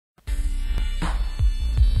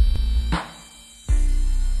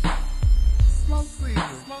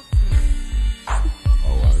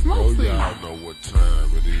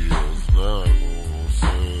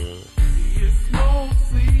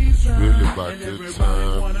the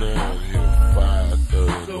time now, here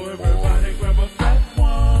 5:30 in the morning.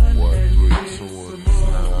 What, 325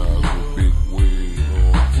 with big wig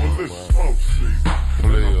on. Well, it's smoke season.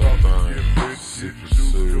 Play I'm a about to thing, get lit, sip get a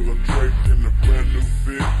juice, syrup. cause I'm draped in a brand new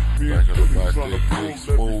fit. Me and Thinking Philly about tryna that pull big every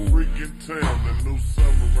smooth. freaking town. The new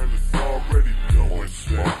summer and it's already going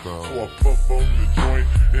down. So I puff on the joint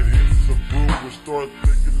and hit some brew and start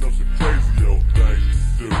thinking of some crazy old things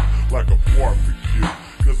to do, like a barbecue.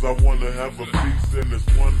 Cause I wanna have a piece and there's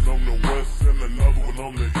one on the west and another one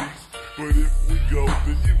on the east. But if we go,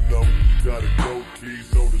 then you know you gotta go keys,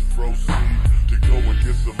 so this proceed to go and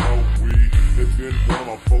get some more weed. And then one of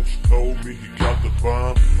my folks told me he got the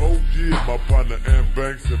bomb. Oh yeah, my partner Ann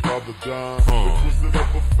Banks and Father Don. Twisted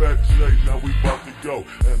up a fat J, now we bout to go.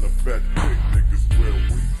 And a fat picnic is where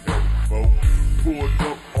we headed, folks. Pulled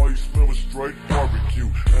up, all you smell was straight barbecue.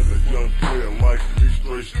 And a young player like me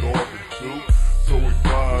straight starving too. So we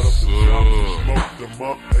fired up the chops and smoked them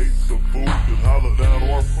up, ate some food and hollered down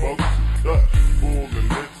our folks and cut. Full and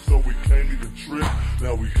lit, so we can't even trip.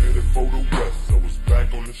 Now we headed for the west, so it's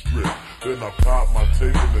back on the strip. Then I pop my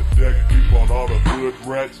tape in the deck, peep on all the hood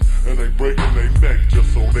rats, and they breaking their neck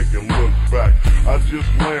just so they can look back. I just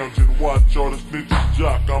lounge and watch all the snitches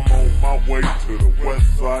jock. I'm on my way to the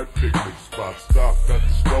west side picnic spot. Stop at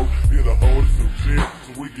the stove, get a hold of some gin,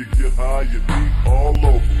 so we can get high and deep all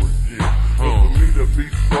over again. For me to be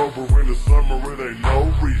sober in the summer, it ain't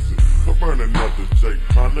no reason to burn another J.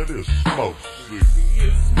 Under this smoke season.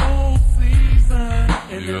 It's smoke season,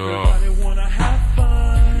 and everybody wanna have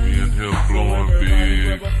fun. We in here blowing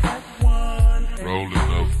big, rolling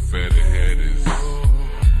up fatty hatties.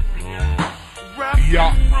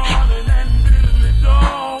 Yeah.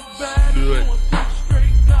 Do it.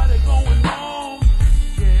 Straight got it going on.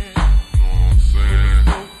 Yeah. Know what I'm saying?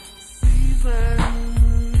 Season.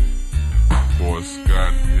 Boy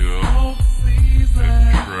Scott here, Smoke season.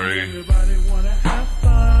 and Trey. Everybody wanna have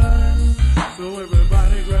fun. So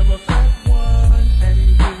everybody grab a fat one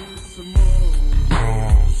and give some more. Know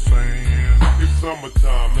what I'm saying? It's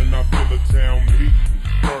summertime and I feel the town heat.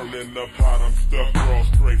 Burning up hot, I'm stuck raw,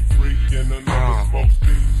 straight freaking. Another smoke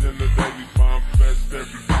sticks in the daily bomb fest. Every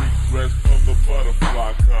freak dressed for the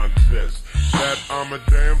butterfly contest. That I'm a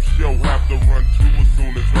damn sure have to run to as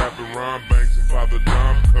soon as rapping rhyme banks and Father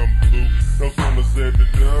Dom come through. No sooner said than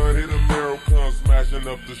done, hit a mirror come smashing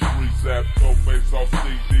up the streets. At face off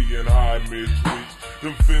CD and high mid tweets.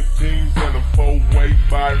 Them 15s and them 4-way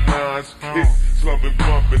by 9s hit. Slumping,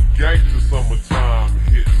 bumping, gangsta summertime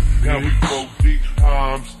hits. Now we go deep,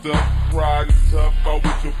 I'm stuck, riding tough, out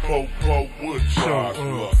with your po-po wood charge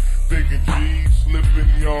luck. Thinking G's slipping,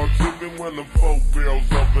 y'all tripping when them 4 barrels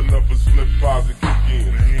open up a slip posit kick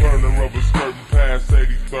in. Burning rubber skirting past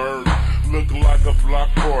 83rd. Look like a block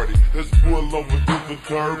party. Let's pull over to the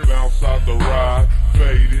curb, bounce out the ride,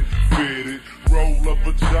 fade it, fit it, roll up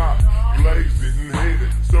a chop, blaze it and hit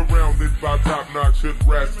it. Surrounded by top-notch hood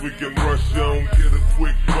rats, we can rush on, get a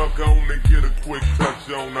quick buck on and get a quick touch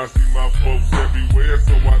on. I see my folks everywhere,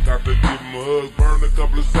 so I got to give them a hug, burn a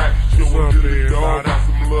couple of sacks, show them to the dog, got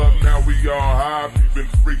some love, now we all high, peeping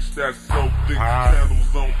freaks that's so thick,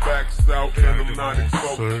 candles on backs out, and them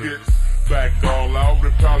 94 kits. Back all out,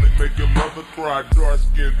 it probably make your mother cry. Dark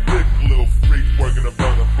skin, thick little freak working a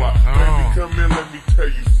butterfly. Baby, come in, let me tell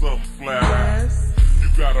you something flat out. You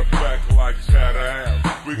got a back like Chatter.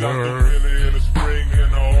 We got the winter in the spring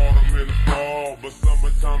and the autumn in the fall. But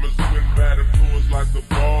summertime is wind bad influence like the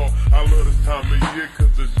ball. I love this time of year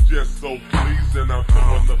cause it's just so pleasing. I'm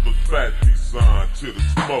throwing up a fat sign to the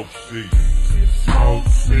smoke season. Smoke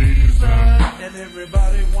season, and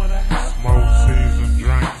everybody wanna have Smoke fun. season,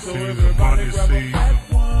 drink So season, everybody money grab a season,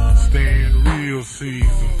 fat one. staying real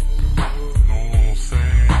season. Know what I'm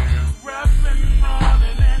saying? Rapping,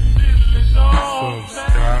 running, and diddly dog. What's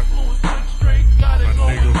up, Scott? Straight got it My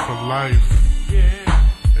going nigga for on. life.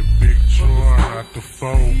 Yeah. And Big Troy out the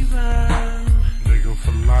foe. Season. Nigga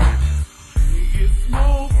for life. It's smoke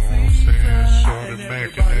Know what I'm saying? season, Shorty and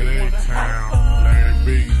Mac in everybody that wanna have A-Town. fun. Larry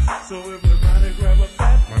B. So everybody grab a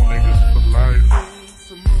fat My one. niggas for life.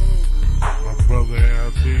 Some more. My brother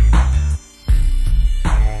LD.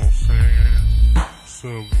 Know what I'm saying?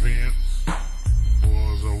 Sub Vince.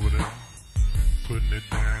 Boys over there. Putting it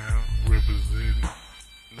down. Representing.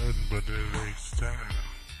 Nothing but that H-Town.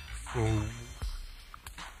 Oh.